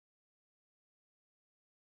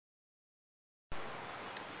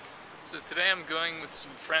So today I'm going with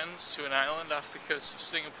some friends to an island off the coast of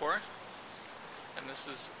Singapore, and this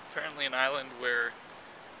is apparently an island where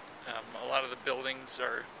a lot of the buildings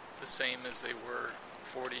are the same as they were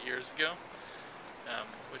 40 years ago,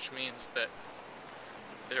 which means that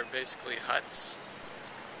they're basically huts.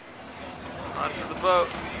 Onto the boat.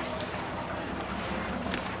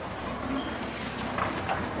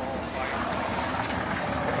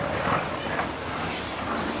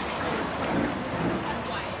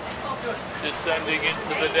 Descending into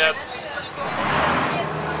the depths.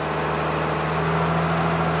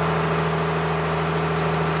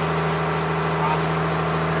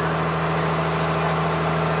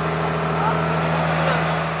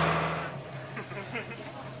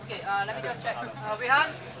 Okay, let me just check.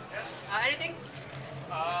 Hiram, anything?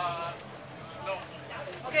 No.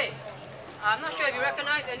 Okay, I'm not sure if you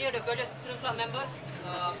recognize any of the Gorgeous Student Club members.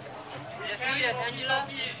 There's me, there's Angela.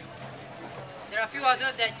 There are a few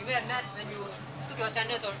others that you may have met when you took your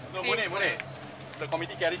attendance or Monet. The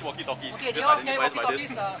committee carries walkie-talkies. Okay, they all carry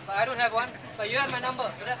walkie-talkies, but I don't have one. But you have my number,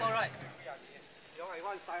 so that's alright. You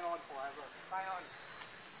want to sign on forever. Sign on.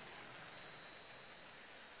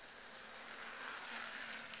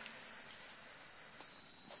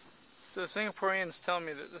 So Singaporeans tell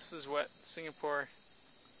me that this is what Singapore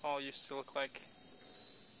all used to look like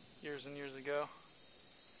years and years ago,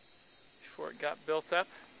 before it got built up.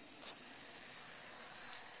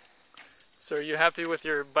 So are you happy with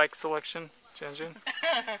your bike selection, Janjin?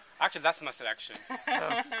 Actually, that's my selection.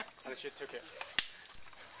 Oh. And she took it.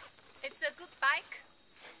 It's a good bike.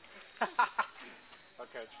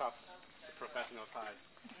 Okay, trust the professional side.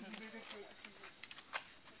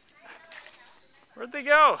 Where'd they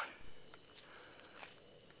go?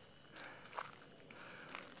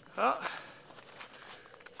 Well,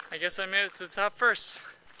 I guess I made it to the top first.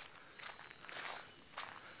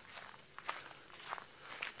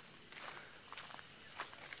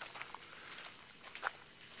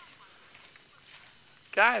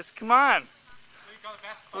 Guys, come on!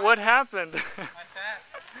 What happened? So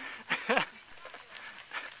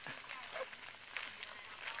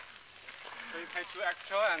you pay 2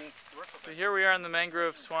 extra and the rest of So it. here we are in the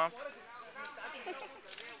mangrove swamp.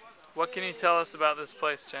 What can you tell us about this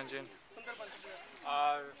place, Janjin?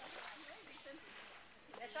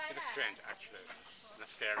 It is strange, actually. And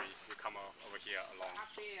scary if you come over here alone.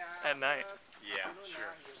 At night. Yeah,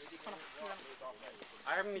 sure.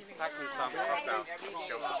 I'm expecting some crocodile to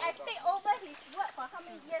show up. I stay over his work for how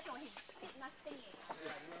many years and he did nothing.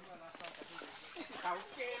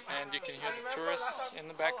 And you can hear the tourists in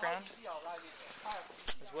the background,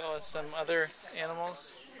 as well as some other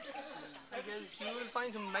animals. I guess you will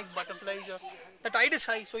find some nice butterflies. The tide is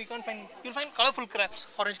high, so you'll find colorful crabs,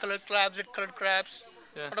 orange colored crabs, red colored crabs,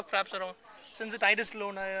 Yeah. a lot of crabs around. Since the tide is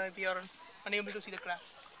low, we are unable to see the crabs.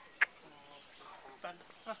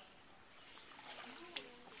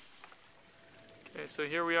 Okay, so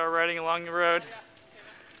here we are riding along the road.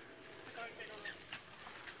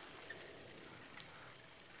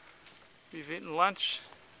 We've eaten lunch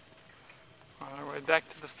on our way back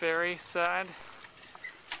to the ferry side.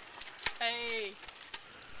 Hey!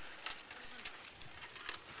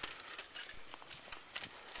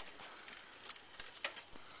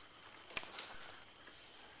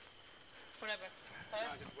 Whatever.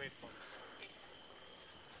 I'll just wait for it.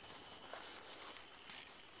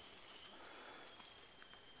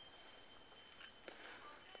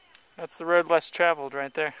 That's the road less traveled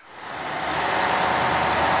right there.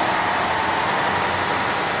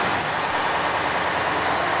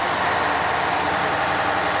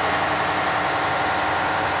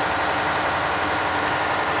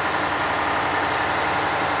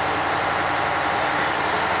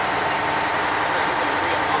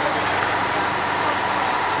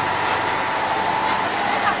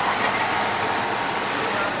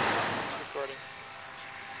 It's recording.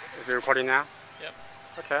 Is it recording now? Yep.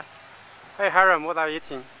 Okay. Hey Hiram, what are you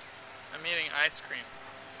eating? I'm eating ice cream.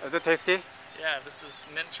 Is it tasty? Yeah, this is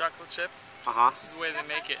mint chocolate chip. This is the way they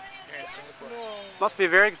make it here in Singapore. Must be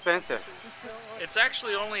very expensive. It's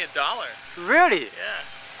actually only $1. Really? Yeah.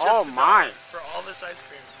 Oh Just my. $1 for all this ice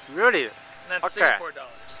cream. Really? And that's Okay. Singapore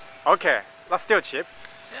dollars. Okay, that's still cheap.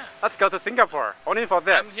 Yeah. Let's go to Singapore, only for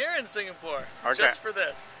this. I'm here in Singapore Okay. just for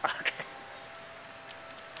this. Okay.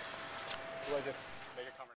 Do I just